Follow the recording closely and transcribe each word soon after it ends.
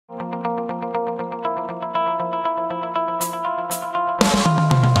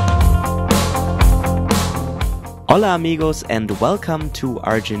Hola amigos and welcome to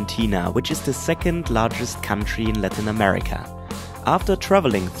Argentina, which is the second largest country in Latin America. After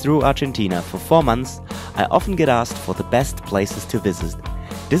traveling through Argentina for 4 months, I often get asked for the best places to visit.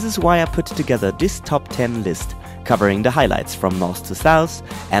 This is why I put together this top 10 list, covering the highlights from north to south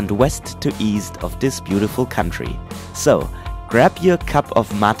and west to east of this beautiful country. So, grab your cup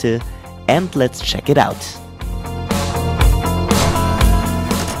of mate and let's check it out.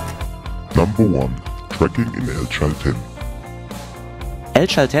 Number 1. Trekking in El Chalten. El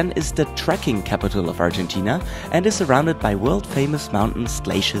Chalten is the trekking capital of Argentina and is surrounded by world-famous mountains,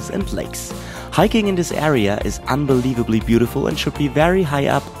 glaciers and lakes. Hiking in this area is unbelievably beautiful and should be very high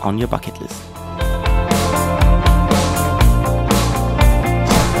up on your bucket list.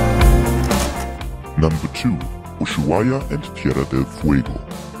 Number 2. Ushuaia and Tierra del Fuego.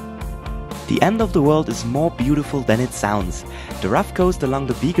 The end of the world is more beautiful than it sounds. The rough coast along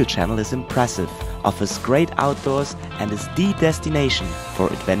the Beagle channel is impressive, offers great outdoors and is the destination for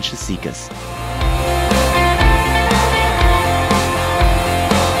adventure seekers.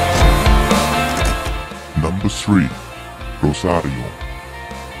 Number 3. Rosario.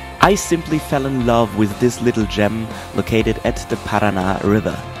 I simply fell in love with this little gem located at the Paraná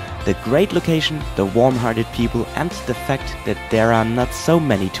River. The great location, the warm-hearted people and the fact that there are not so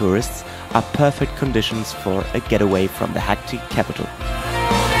many tourists are perfect conditions for a getaway from the hectic capital.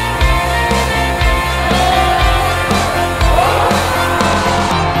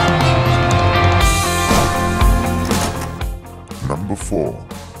 Number 4.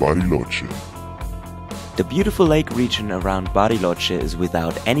 Bariloche. The beautiful lake region around Bariloche is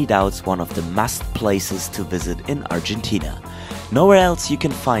without any doubts one of the must places to visit in Argentina. Nowhere else you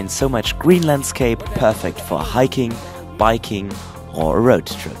can find so much green landscape perfect for hiking, biking or a road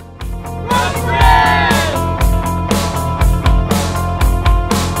trip.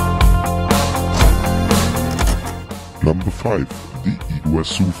 Number 5. The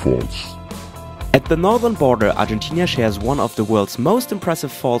Iguazu Falls. At the northern border, Argentina shares one of the world's most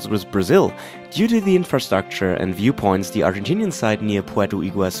impressive falls with Brazil. Due to the infrastructure and viewpoints, the Argentinian side near Puerto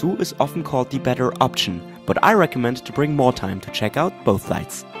Iguazu is often called the better option, but I recommend to bring more time to check out both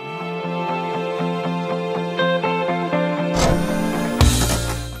sides.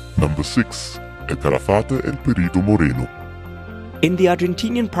 Number 6. El Calafate and Perito Moreno. In the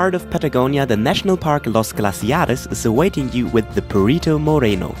Argentinian part of Patagonia, the national park Los Glaciares is awaiting you with the Perito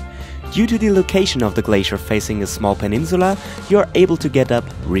Moreno. Due to the location of the glacier facing a small peninsula, you are able to get up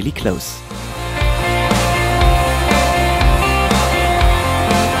really close.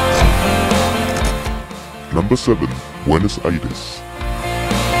 Number 7. Buenos Aires.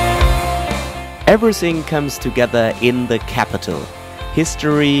 Everything comes together in the capital.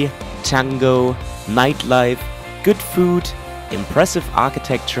 History, tango, nightlife, good food, impressive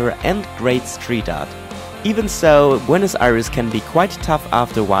architecture and great street art. Even so, Buenos Aires can be quite tough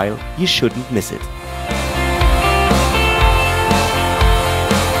after a while, you shouldn't miss it.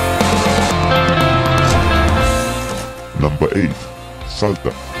 Number 8.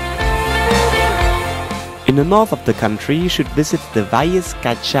 Salta. In the north of the country, you should visit the Valles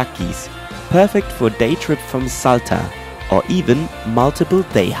Calchaquis, perfect for a day trip from Salta, or even multiple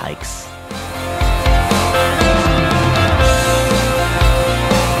day hikes.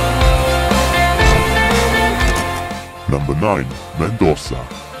 Number 9. Mendoza.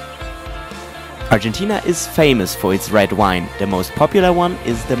 Argentina is famous for its red wine. The most popular one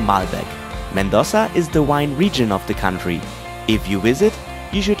is the Malbec. Mendoza is the wine region of the country. If you visit,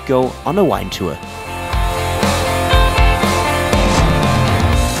 you should go on a wine tour.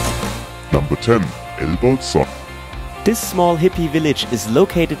 Number 10. El Bolsón. This small hippie village is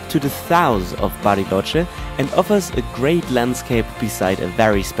located to the south of Bariloche and offers a great landscape beside a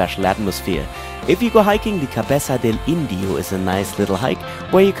very special atmosphere. If you go hiking, the Cabeza del Indio is a nice little hike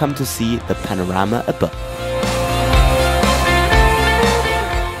where you come to see the panorama above.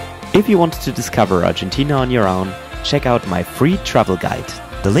 If you want to discover Argentina on your own, check out my free travel guide.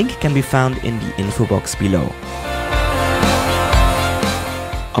 The link can be found in the info box below.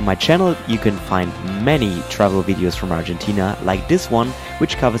 On my channel you can find many travel videos from Argentina like this one,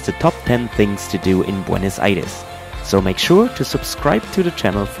 which covers the top 10 things to do in Buenos Aires. So make sure to subscribe to the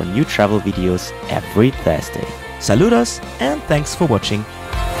channel for new travel videos every Thursday. Saludos and thanks for watching.